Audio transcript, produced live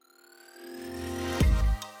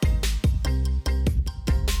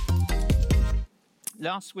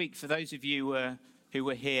Last week, for those of you who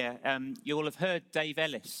were here, you'll have heard Dave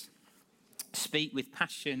Ellis speak with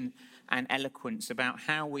passion and eloquence about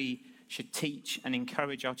how we should teach and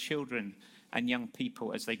encourage our children and young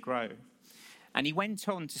people as they grow. And he went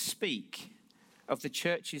on to speak of the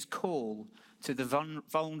church's call to the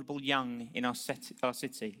vulnerable young in our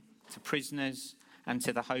city, to prisoners and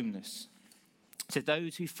to the homeless, to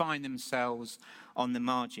those who find themselves on the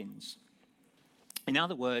margins. In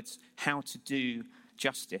other words, how to do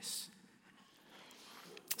justice.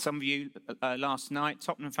 Some of you last night,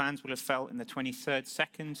 Tottenham fans, will have felt in the 23rd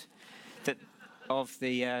second of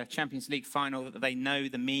the Champions League final that they know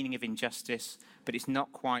the meaning of injustice, but it's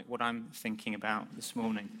not quite what I'm thinking about this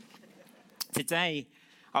morning. Today,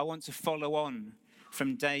 I want to follow on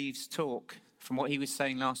from Dave's talk, from what he was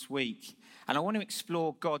saying last week, and I want to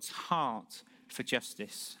explore God's heart for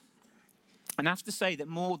justice. And I have to say that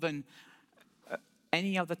more than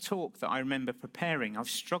any other talk that I remember preparing, I've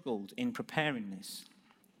struggled in preparing this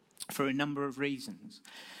for a number of reasons.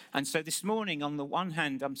 And so this morning, on the one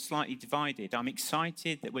hand, I'm slightly divided. I'm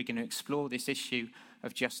excited that we're going to explore this issue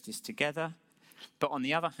of justice together. But on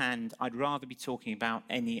the other hand, I'd rather be talking about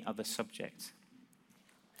any other subject.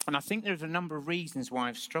 And I think there's a number of reasons why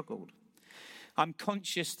I've struggled. I'm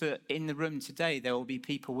conscious that in the room today, there will be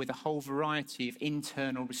people with a whole variety of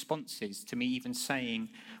internal responses to me even saying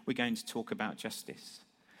we're going to talk about justice.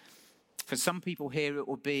 For some people here, it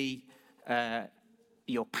will be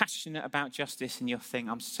you're passionate about justice and you'll think,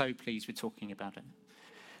 I'm so pleased we're talking about it.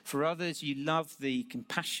 For others, you love the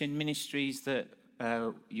compassion ministries that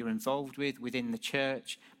you're involved with within the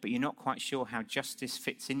church, but you're not quite sure how justice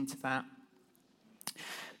fits into that.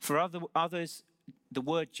 For others, the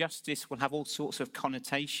word justice will have all sorts of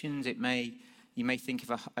connotations. You may think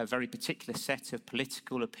of a very particular set of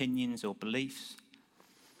political opinions or beliefs.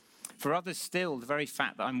 For others still, the very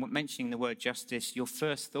fact that I'm mentioning the word justice, your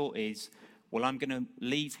first thought is, well, I'm going to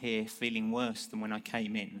leave here feeling worse than when I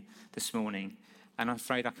came in this morning. And I'm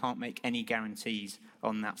afraid I can't make any guarantees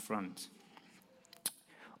on that front.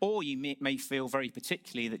 Or you may feel very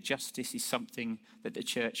particularly that justice is something that the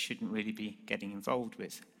church shouldn't really be getting involved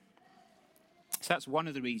with. So that's one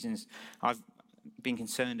of the reasons I've been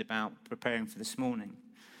concerned about preparing for this morning.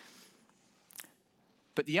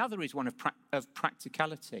 But the other is one of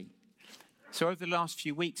practicality. So over the last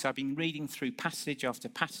few weeks, I've been reading through passage after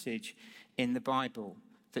passage in the Bible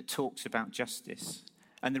that talks about justice.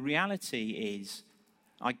 And the reality is,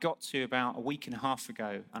 I got to about a week and a half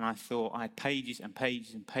ago, and I thought I had pages and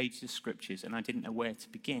pages and pages of scriptures, and I didn't know where to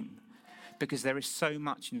begin. Because there is so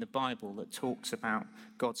much in the Bible that talks about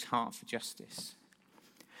God's heart for justice.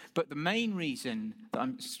 But the main reason that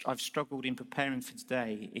I've struggled in preparing for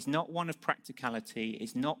today is not one of practicality,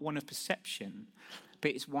 it's not one of perception,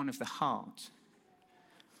 but it's one of the heart.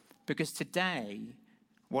 Because today,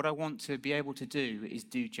 what I want to be able to do is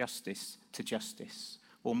do justice to justice,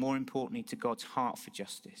 or more importantly, to God's heart for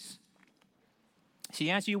justice. See,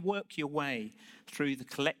 as you work your way through the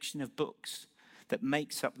collection of books that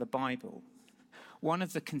makes up the Bible, one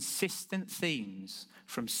of the consistent themes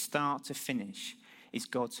from start to finish is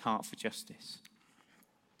God's heart for justice.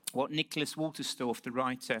 What Nicholas Wolterstorff, the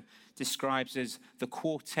writer, describes as the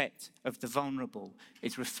quartet of the vulnerable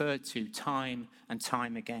is referred to time and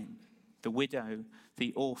time again. The widow,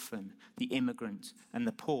 the orphan, the immigrant, and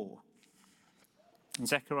the poor. In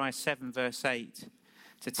Zechariah 7, verse 8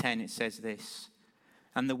 to 10, it says this,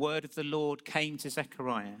 "And the word of the Lord came to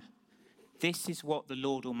Zechariah. This is what the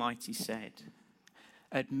Lord Almighty said.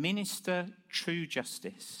 Administer true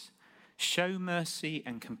justice. Show mercy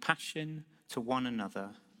and compassion to one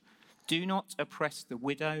another. Do not oppress the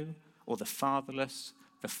widow or the fatherless,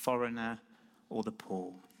 the foreigner or the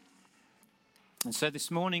poor." And so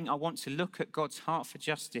this morning I want to look at God's heart for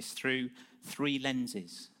justice through three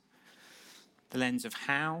lenses. The lens of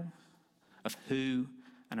how, of who,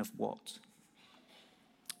 and of what.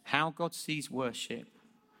 How God sees worship,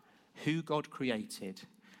 who God created,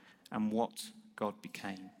 and what God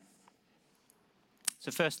became. So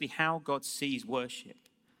firstly, how God sees worship.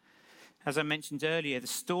 As I mentioned earlier, the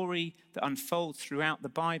story that unfolds throughout the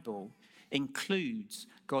Bible includes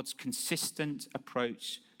God's consistent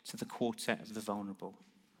approach to the quartet of the vulnerable,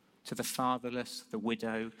 to the fatherless, the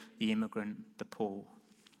widow, the immigrant, the poor.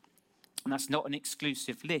 And that's not an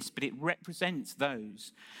exclusive list, but it represents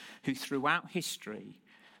those who throughout history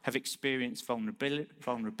have experienced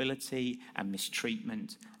vulnerability and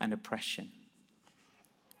mistreatment and oppression.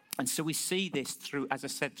 And so we see this as I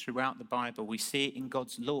said, throughout the Bible. We see it in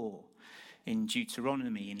God's law, in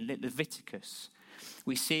Deuteronomy, in Leviticus.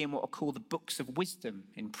 We see in what are called the books of wisdom,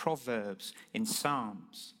 in Proverbs, in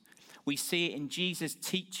Psalms. We see it in Jesus'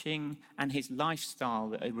 teaching and his lifestyle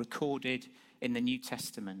that are recorded in the New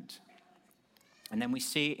Testament. And then we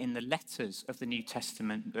see it in the letters of the New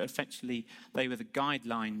Testament, but effectively they were the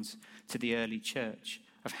guidelines to the early church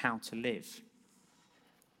of how to live.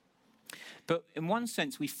 But in one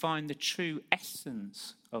sense, we find the true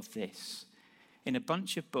essence of this in a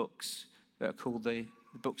bunch of books that are called the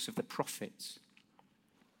books of the prophets.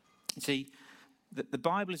 See, the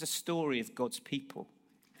Bible is a story of God's people.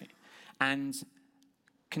 And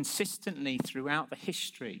consistently throughout the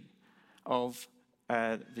history of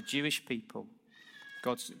the Jewish people,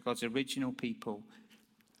 God's original people,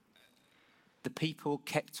 the people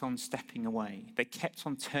kept on stepping away. They kept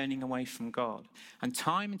on turning away from God. And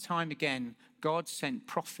time again, God sent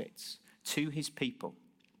prophets to his people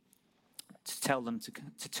to tell them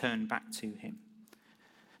to turn back to him.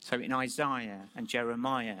 So in Isaiah and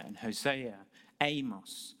Jeremiah and Hosea,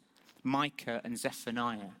 Amos, Micah and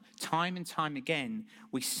Zephaniah, time and time again,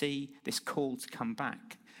 we see this call to come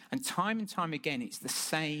back. And time again, it's the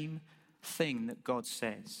same thing that God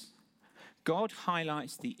says. God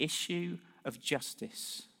highlights the issue of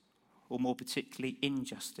justice, or more particularly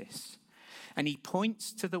injustice. And he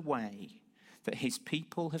points to the way that his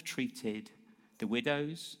people have treated the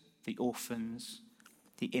widows, the orphans,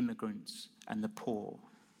 the immigrants, and the poor.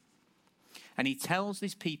 And he tells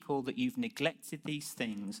these people that you've neglected these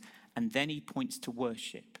things, and then he points to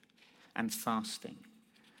worship and fasting.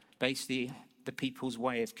 Basically, the people's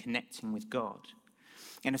way of connecting with God.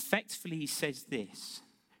 And effectively, he says this: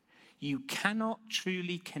 you cannot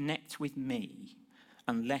truly connect with me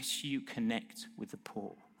unless you connect with the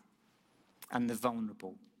poor and the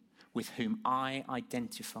vulnerable with whom I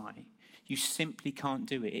identify. You simply can't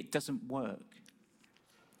do it. It doesn't work.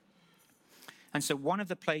 And so one of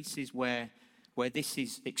the places where this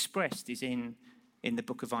is expressed is in the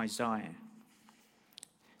book of Isaiah.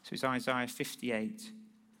 So it's Isaiah 58,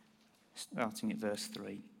 starting at verse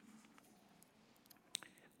 3.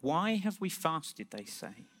 Why have we fasted, they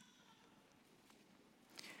say,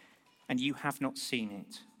 and you have not seen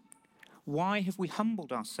it? Why have we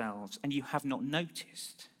humbled ourselves, and you have not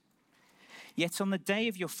noticed? Yet on the day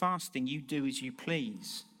of your fasting, you do as you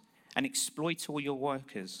please and exploit all your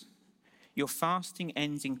workers. Your fasting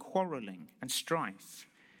ends in quarreling and strife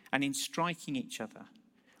and in striking each other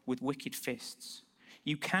with wicked fists.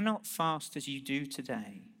 You cannot fast as you do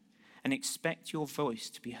today and expect your voice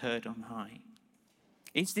to be heard on high.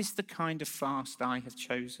 Is this the kind of fast I have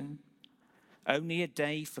chosen? Only a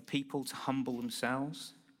day for people to humble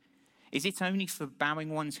themselves? Is it only for bowing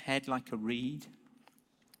one's head like a reed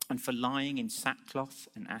and for lying in sackcloth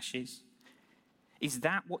and ashes? Is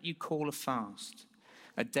that what you call a fast,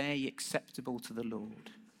 a day acceptable to the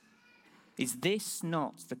Lord? Is this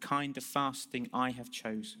not the kind of fasting I have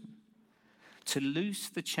chosen? To loose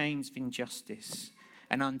the chains of injustice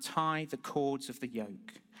and untie the cords of the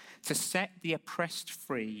yoke, to set the oppressed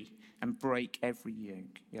free and break every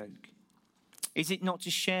yoke? Is it not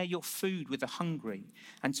to share your food with the hungry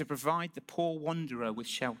and to provide the poor wanderer with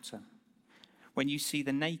shelter? When you see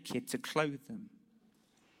the naked, to clothe them,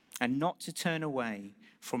 and not to turn away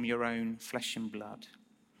from your own flesh and blood.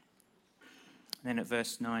 And then at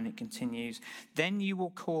verse 9 it continues, then you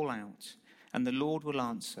will call out, and the Lord will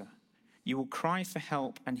answer. You will cry for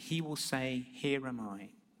help, and he will say, here am I.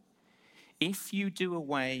 If you do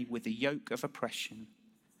away with the yoke of oppression,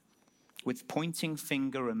 with pointing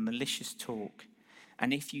finger and malicious talk,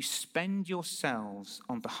 and if you spend yourselves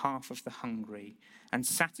on behalf of the hungry and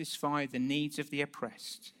satisfy the needs of the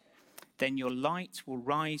oppressed, then your light will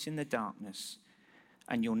rise in the darkness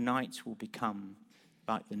and your night will become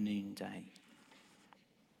like the noonday.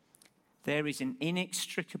 There is an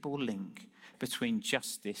inextricable link between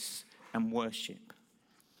justice and worship,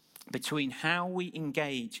 between how we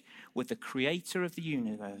engage with the creator of the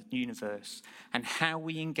universe and how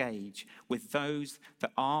we engage with those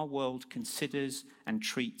that our world considers and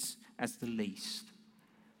treats as the least.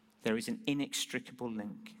 There is an inextricable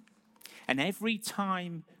link. And every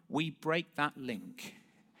time we break that link,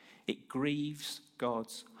 it grieves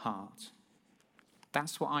God's heart.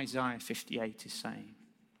 That's what Isaiah 58 is saying.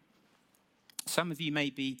 Some of you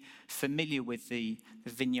may be familiar with the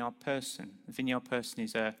vineyard person. The vineyard person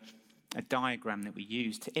is a diagram that we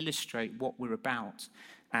use to illustrate what we're about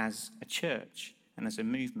as a church and as a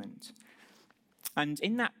movement. And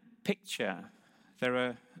in that picture,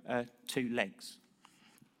 there are two legs.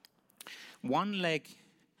 One leg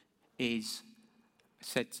is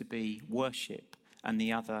said to be worship, and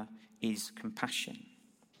the other is compassion.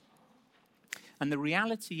 And the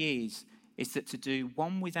reality is that to do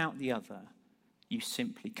one without the other, you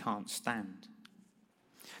simply can't stand.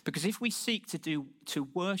 Because if we seek to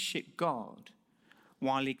worship God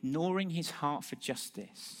while ignoring his heart for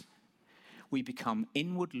justice, we become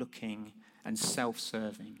inward-looking and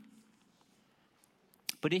self-serving.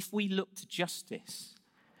 But if we look to justice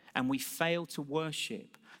and we fail to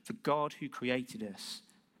worship the God who created us,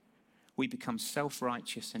 we become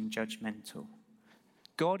self-righteous and judgmental.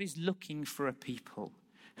 God is looking for a people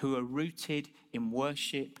who are rooted in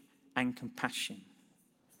worship and compassion,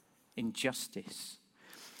 in justice.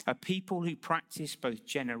 A people who practice both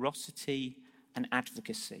generosity and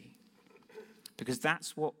advocacy. Because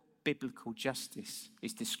that's what biblical justice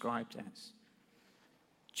is described as.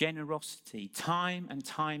 Generosity, time and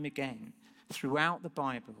time again, throughout the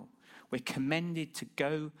Bible, we're commended to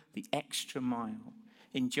go the extra mile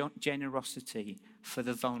in generosity for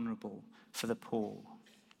the vulnerable, for the poor.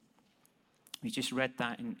 We just read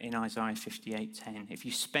that in Isaiah 58:10. If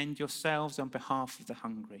you spend yourselves on behalf of the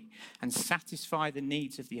hungry and satisfy the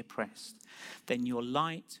needs of the oppressed, then your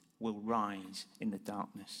light will rise in the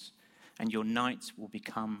darkness and your night will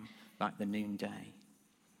become like the noonday.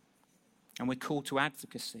 And we're called to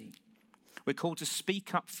advocacy. We're called to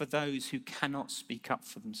speak up for those who cannot speak up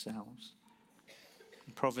for themselves.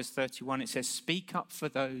 In Proverbs 31, it says, speak up for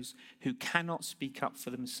those who cannot speak up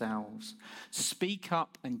for themselves. Speak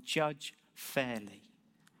up and judge fairly.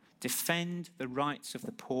 Defend the rights of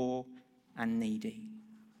the poor and needy.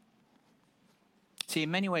 See, in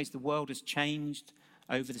many ways, the world has changed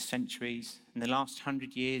over the centuries. In the last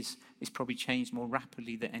 100 years, it's probably changed more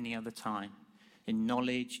rapidly than any other time in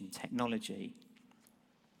knowledge and technology.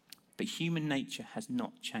 But human nature has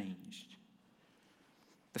not changed.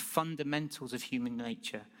 The fundamentals of human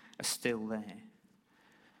nature are still there.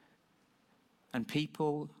 And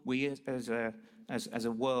people, we as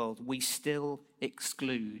a world, we still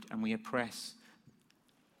exclude and we oppress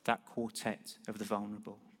that quartet of the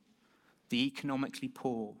vulnerable. The economically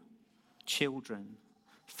poor, children,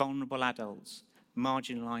 vulnerable adults,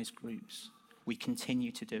 marginalized groups. We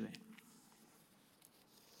continue to do it.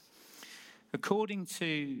 According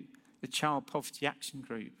to the Child Poverty Action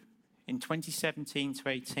Group, in 2017 to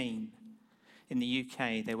 18, in the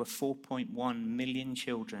UK, there were 4.1 million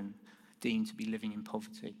children deemed to be living in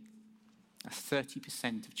poverty. That's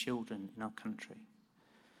 30% of children in our country.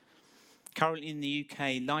 Currently in the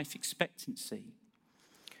UK, life expectancy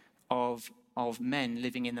of men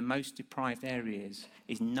living in the most deprived areas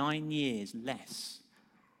is 9 years less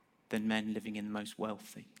than men living in the most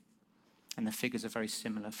wealthy. And the figures are very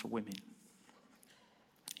similar for women.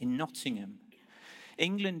 In Nottingham,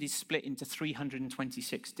 England is split into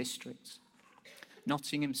 326 districts.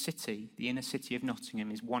 Nottingham City, the inner city of Nottingham,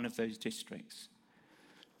 is one of those districts.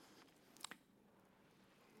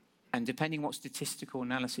 And depending what statistical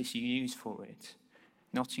analysis you use for it,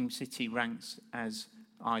 Nottingham City ranks as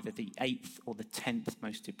either the 8th or the 10th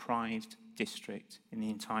most deprived district in the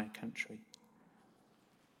entire country.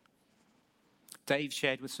 Dave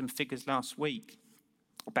shared with some figures last week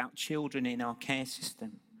about children in our care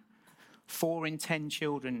system. 4 in 10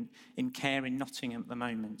 children in care in Nottingham at the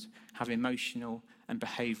moment have emotional and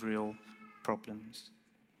behavioural problems.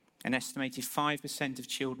 An estimated 5% of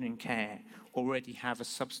children in care already have a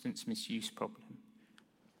substance misuse problem.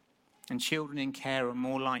 And children in care are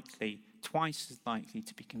more likely, twice as likely,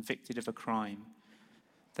 to be convicted of a crime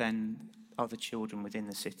than other children within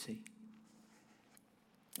the city.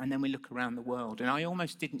 And then we look around the world. And I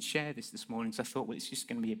almost didn't share this morning because I thought, well, it's just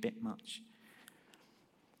going to be a bit much.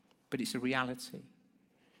 But it's a reality.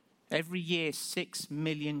 Every year, 6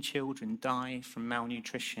 million children die from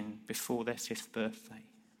malnutrition before their 5th birthday.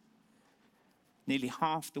 Nearly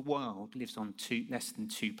half the world lives on less than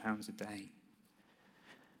 £2 a day.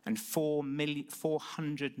 And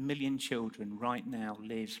 400 million children right now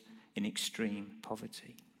live in extreme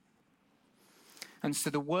poverty. And so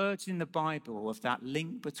the words in the Bible of that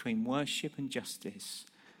link between worship and justice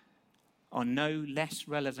are no less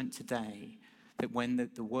relevant today than when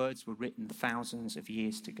the words were written thousands of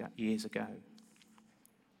years ago.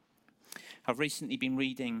 I've recently been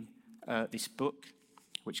reading this book,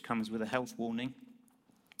 which comes with a health warning.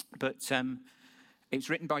 But it was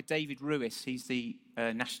written by David Ruiz. He's the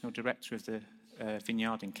national director of the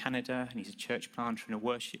Vineyard in Canada, and he's a church planter and a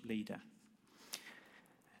worship leader.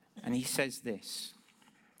 And he says this: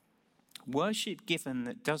 worship given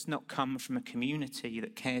that does not come from a community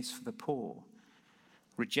that cares for the poor,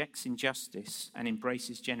 rejects injustice, and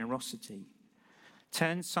embraces generosity,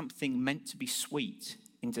 turns something meant to be sweet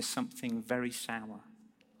into something very sour.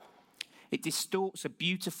 It distorts a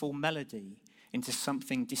beautiful melody into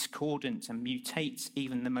something discordant and mutates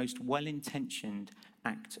even the most well-intentioned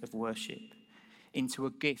act of worship into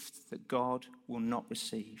a gift that God will not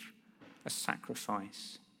receive, a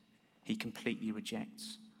sacrifice he completely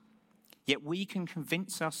rejects. Yet we can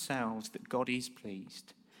convince ourselves that God is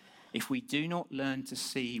pleased if we do not learn to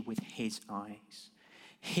see with his eyes,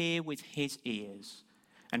 hear with his ears,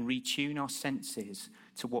 and retune our senses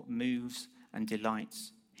to what moves and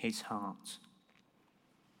delights his heart.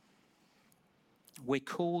 We're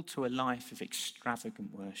called to a life of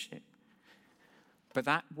extravagant worship. But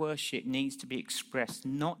that worship needs to be expressed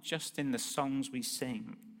not just in the songs we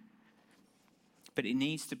sing, but it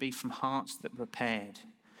needs to be from hearts that are prepared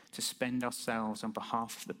to spend ourselves on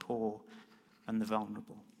behalf of the poor and the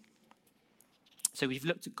vulnerable. So we've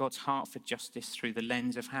looked at God's heart for justice through the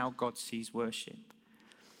lens of how God sees worship.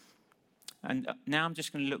 And now I'm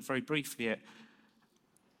just going to look very briefly at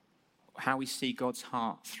how we see God's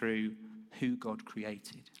heart through who God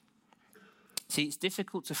created. See, it's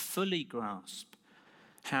difficult to fully grasp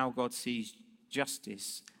how God sees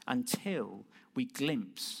justice until we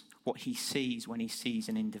glimpse what he sees when he sees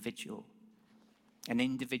an individual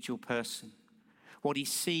person, what he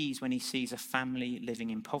sees when he sees a family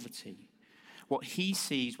living in poverty, what he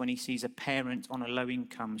sees when he sees a parent on a low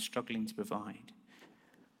income struggling to provide,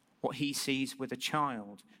 what he sees with a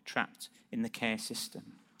child trapped in the care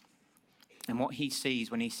system, and what he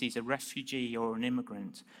sees when he sees a refugee or an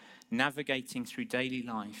immigrant navigating through daily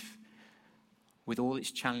life with all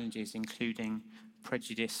its challenges, including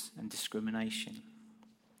prejudice and discrimination.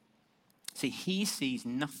 See, he sees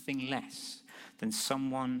nothing less than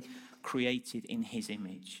someone created in his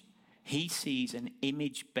image. He sees an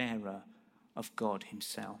image bearer of God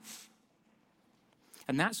himself.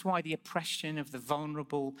 And that's why the oppression of the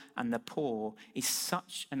vulnerable and the poor is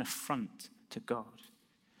such an affront to God.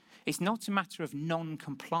 It's not a matter of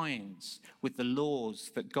non-compliance with the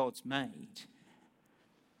laws that God's made.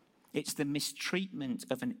 It's the mistreatment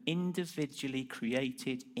of an individually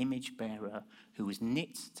created image bearer who was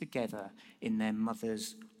knit together in their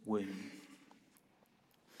mother's womb.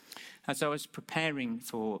 As I was preparing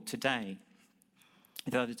for today,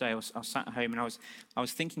 the other day I was sat at home and I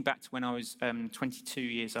was thinking back to when I was 22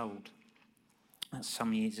 years old. That's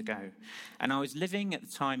some years ago. And I was living at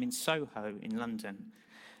the time in Soho in London.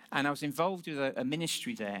 And I was involved with a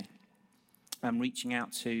ministry there, reaching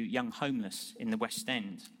out to young homeless in the West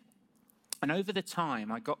End. And over the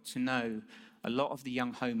time, I got to know a lot of the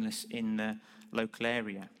young homeless in the local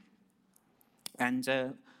area. And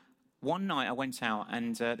one night I went out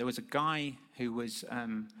and there was a guy who's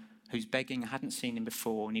begging. I hadn't seen him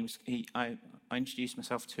before, and I introduced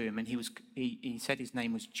myself to him, and he said his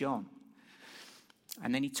name was John.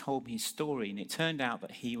 And then he told me his story, and it turned out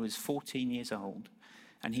that he was 14 years old,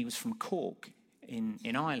 and he was from Cork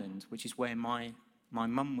in Ireland, which is where my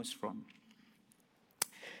mum was from.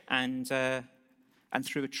 And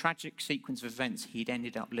through a tragic sequence of events, he'd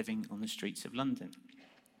ended up living on the streets of London.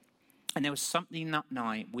 And there was something that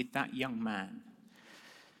night with that young man.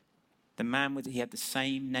 He had the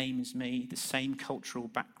same name as me, the same cultural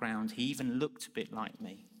background. He even looked a bit like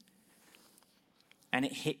me. And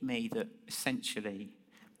it hit me that essentially,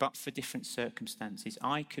 but for different circumstances,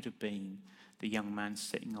 I could have been the young man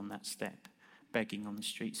sitting on that step, begging on the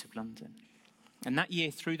streets of London. And that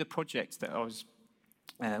year, through the project that I was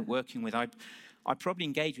working with, I probably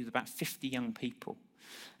engaged with about 50 young people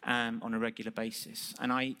on a regular basis.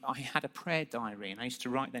 And I had a prayer diary, and I used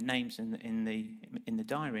to write their names in the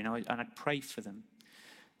diary, and I'd pray for them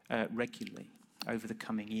regularly over the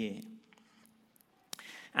coming year.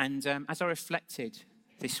 And as I reflected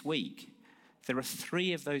this week, there are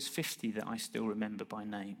 3 of those 50 that I still remember by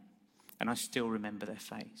name, and I still remember their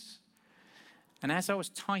face. And as I was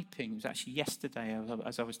typing, it was actually yesterday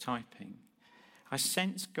as I was typing, I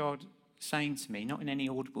sensed God saying to me, not in any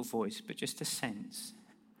audible voice, but just a sense,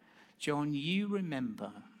 John, you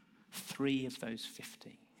remember 3 of those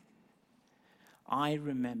 50. I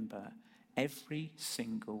remember every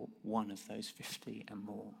single one of those 50 and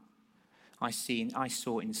more. I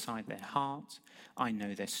saw inside their heart, I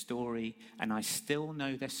know their story, and I still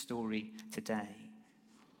know their story today.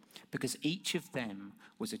 Because each of them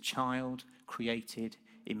was a child created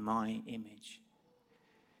in my image.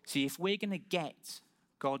 See, if we're going to get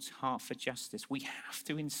God's heart for justice, we have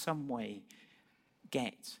to in some way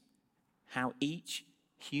get how each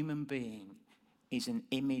human being is an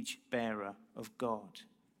image bearer of God.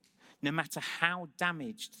 No matter how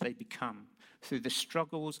damaged they become through the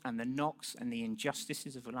struggles and the knocks and the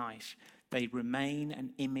injustices of life, they remain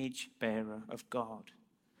an image bearer of God.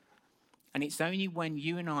 And it's only when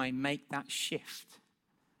you and I make that shift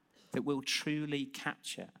that we'll truly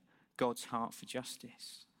capture God's heart for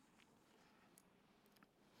justice.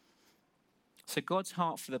 So God's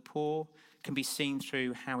heart for the poor can be seen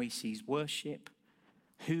through how he sees worship,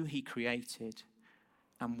 who he created,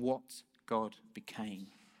 and what God became.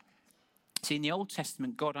 See, in the Old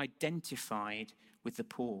Testament, God identified with the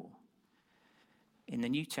poor. In the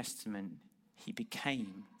New Testament, he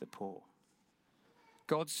became the poor.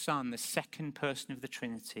 God's Son, the second person of the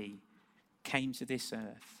Trinity, came to this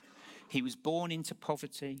earth. He was born into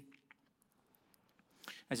poverty.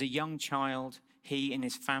 As a young child, he and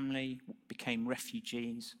his family became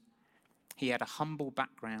refugees. He had a humble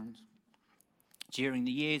background. During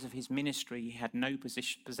the years of his ministry, he had no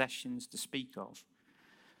possessions to speak of.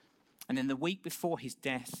 And in the week before his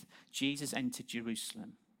death, Jesus entered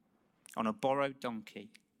Jerusalem on a borrowed donkey.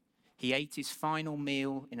 He ate his final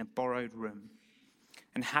meal in a borrowed room.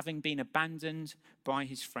 And having been abandoned by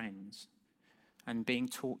his friends and being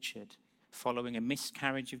tortured following a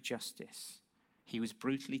miscarriage of justice, he was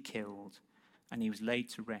brutally killed and he was laid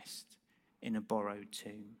to rest in a borrowed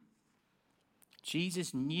tomb.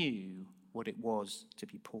 Jesus knew what it was to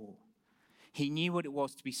be poor. He knew what it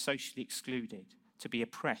was to be socially excluded, to be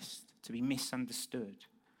oppressed, to be misunderstood.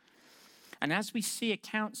 And as we see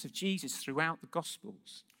accounts of Jesus throughout the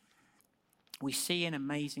Gospels, we see an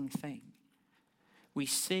amazing thing. We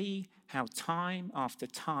see how time after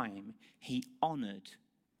time he honored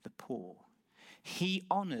the poor. He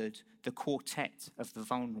honored the quartet of the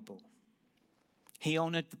vulnerable. He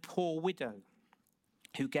honored the poor widow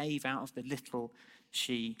who gave out of the little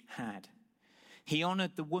she had. He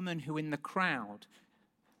honored the woman who in the crowd,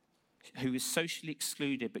 who was socially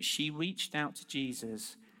excluded, but she reached out to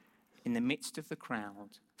Jesus in the midst of the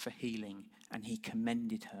crowd for healing, and he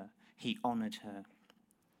commended her. He honored her.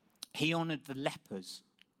 He honored the lepers,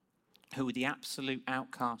 who were the absolute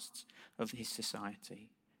outcasts of his society.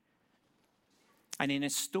 And in a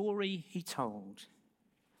story he told,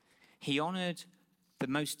 he honored the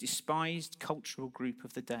most despised cultural group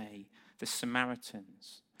of the day, the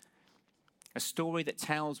Samaritans. A story that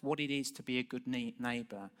tells what it is to be a good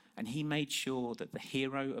neighbor. And he made sure that the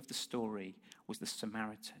hero of the story was the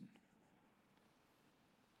Samaritan.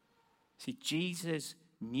 See, Jesus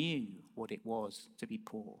knew what it was to be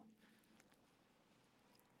poor.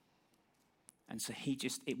 And so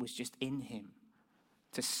it was just in him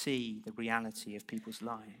to see the reality of people's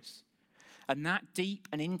lives. And that deep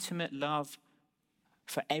and intimate love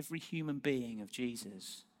for every human being of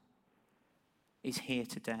Jesus is here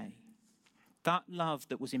today. That love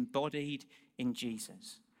that was embodied in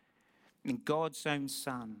Jesus, in God's own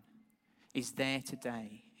Son, is there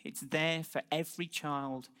today. It's there for every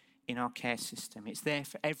child in our care system. It's there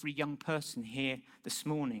for every young person here this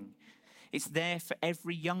morning. It's there for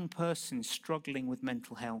every young person struggling with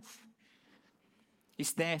mental health.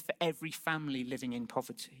 It's there for every family living in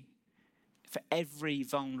poverty, for every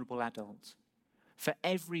vulnerable adult, for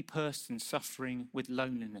every person suffering with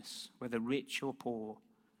loneliness, whether rich or poor,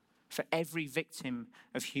 for every victim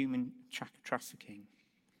of human trafficking.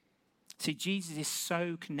 See, Jesus is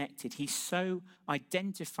so connected. He's so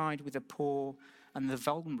identified with the poor and the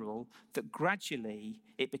vulnerable that gradually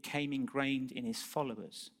it became ingrained in his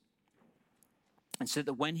followers. And so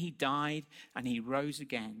that when he died and he rose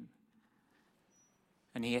again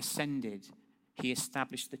and he ascended, he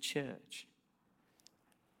established the church.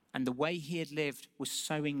 And the way he had lived was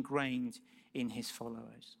so ingrained in his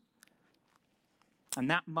followers. And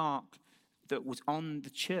that mark that was on the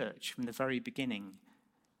church from the very beginning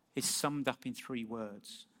is summed up in 3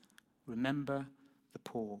 words. Remember the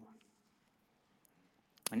poor.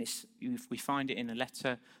 And we find it in a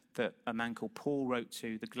letter that a man called Paul wrote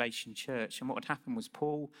to the Galatian church. And what had happened was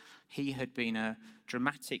Paul, he had been a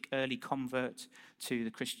dramatic early convert to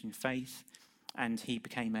the Christian faith. And he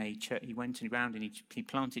became he went around and he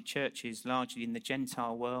planted churches largely in the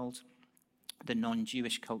Gentile world, the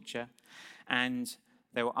non-Jewish culture. And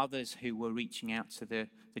there were others who were reaching out to the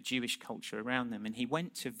Jewish culture around them. And he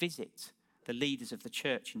went to visit the leaders of the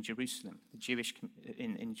church in Jerusalem, the Jewish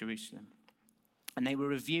in Jerusalem. And they were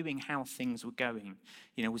reviewing how things were going.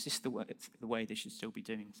 Was this the way they should still be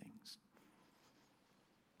doing things?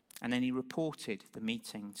 And then he reported the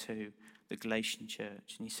meeting to the Galatian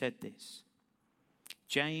church. And he said this: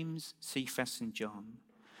 James, Cephas, and John,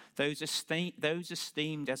 those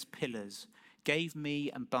esteemed as pillars, gave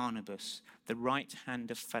me and Barnabas the right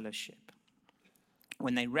hand of fellowship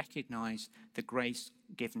when they recognized the grace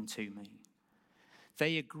given to me.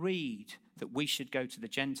 They agreed that we should go to the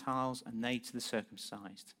Gentiles and they to the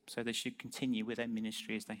circumcised, so they should continue with their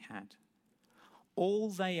ministry as they had. All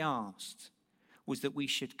they asked was that we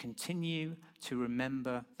should continue to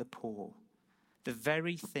remember the poor, the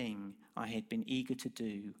very thing I had been eager to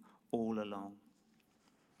do all along.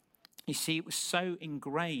 You see, it was so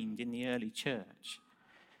ingrained in the early church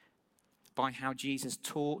by how Jesus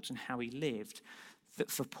taught and how he lived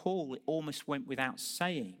that for Paul, it almost went without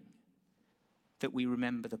saying that we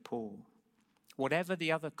remember the poor. Whatever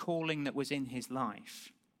the other calling that was in his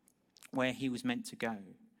life, where he was meant to go,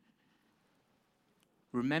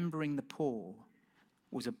 remembering the poor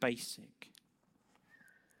was a basic.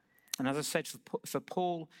 And as I said, for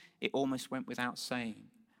Paul, it almost went without saying.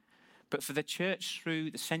 But for the church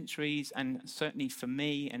through the centuries, and certainly for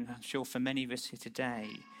me, and I'm sure for many of us here today,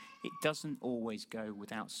 it doesn't always go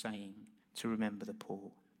without saying to remember the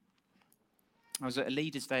poor. I was at a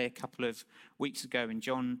Leaders' Day a couple of weeks ago, and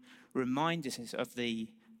John reminded us of the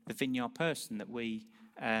vineyard person that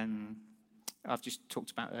I've just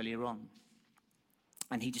talked about earlier on.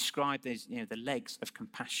 And he described the legs of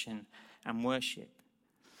compassion and worship.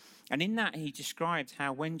 And in that, he described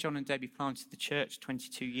how when John and Debbie planted the church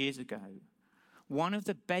 22 years ago, one of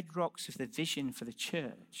the bedrocks of the vision for the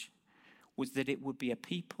church was that it would be a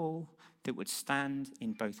people that would stand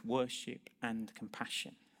in both worship and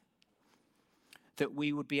compassion. That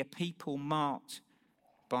we would be a people marked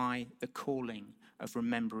by the calling of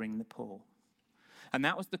remembering the poor. And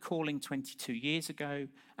that was the calling 22 years ago,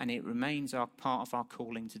 and it remains part of our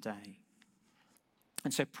calling today.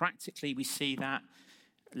 And so practically we see that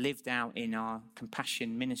lived out in our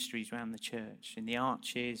compassion ministries around the church, in the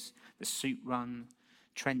Arches, the Soup Run,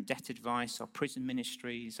 Trent Debt Advice, our prison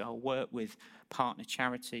ministries, our work with partner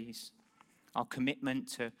charities, our commitment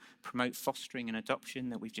to promote fostering and adoption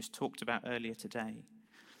that we've just talked about earlier today,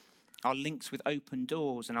 our links with Open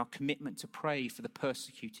Doors and our commitment to pray for the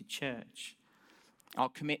persecuted church, our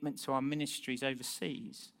commitment to our ministries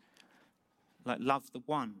overseas, like Love the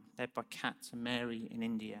One, led by Kat and Mary in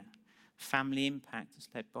India, Family Impact is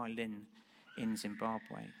led by Lynn in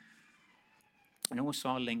Zimbabwe, and also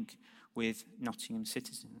our link with Nottingham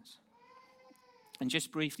Citizens. And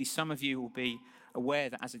just briefly, some of you will be aware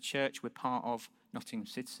that as a church, we're part of Nottingham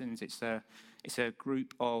Citizens. It's a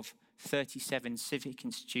group of 37 civic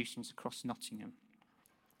institutions across Nottingham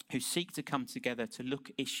who seek to come together to look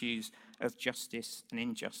at issues of justice and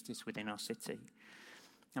injustice within our city.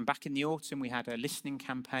 And back in the autumn, we had a listening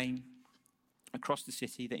campaign across the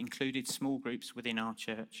city that included small groups within our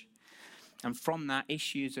church. And from that,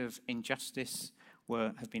 issues of injustice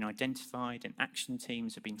have been identified and action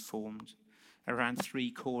teams have been formed around 3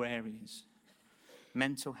 core areas: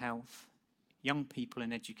 mental health, young people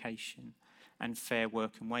and education, and fair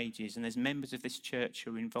work and wages. And there's members of this church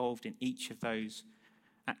who are involved in each of those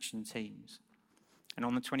action teams. And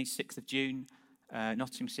on the 26th of June,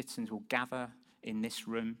 Nottingham Citizens will gather in this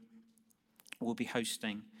room. We'll be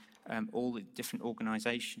hosting all the different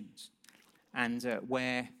organisations, and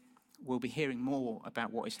where we'll be hearing more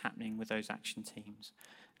about what is happening with those action teams.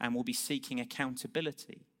 And we'll be seeking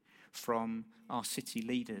accountability from our city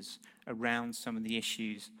leaders around some of the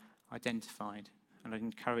issues identified. And I'd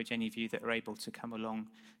encourage any of you that are able to come along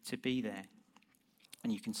to be there.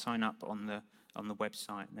 And you can sign up on the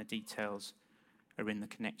website, and the details are in the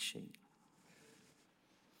Connect sheet.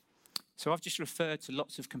 So I've just referred to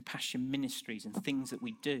lots of compassion ministries and things that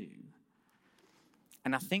we do.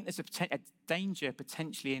 And I think there's a danger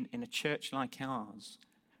potentially in a church like ours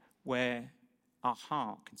where our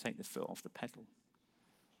heart can take the foot off the pedal.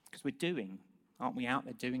 Because aren't we out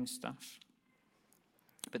there doing stuff?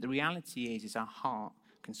 But the reality is our heart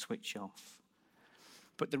can switch off.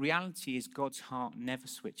 But the reality is God's heart never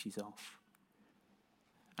switches off.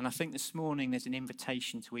 And I think this morning there's an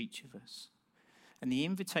invitation to each of us. And the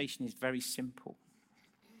invitation is very simple,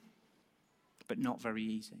 but not very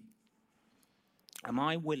easy. Am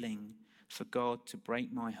I willing for God to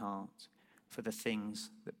break my heart for the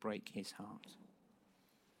things that break his heart?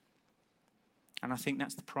 And I think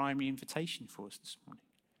that's the primary invitation for us this morning.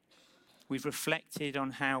 We've reflected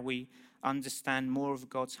on how we understand more of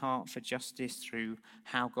God's heart for justice through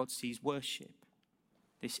how God sees worship,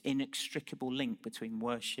 this inextricable link between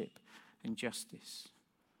worship and justice.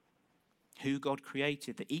 Who God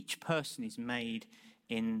created, that each person is made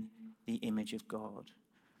in the image of God,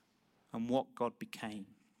 and what God became.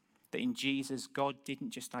 That in Jesus, God didn't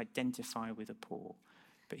just identify with the poor,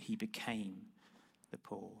 but he became the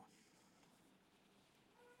poor.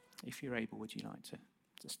 If you're able, would you like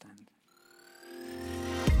to stand?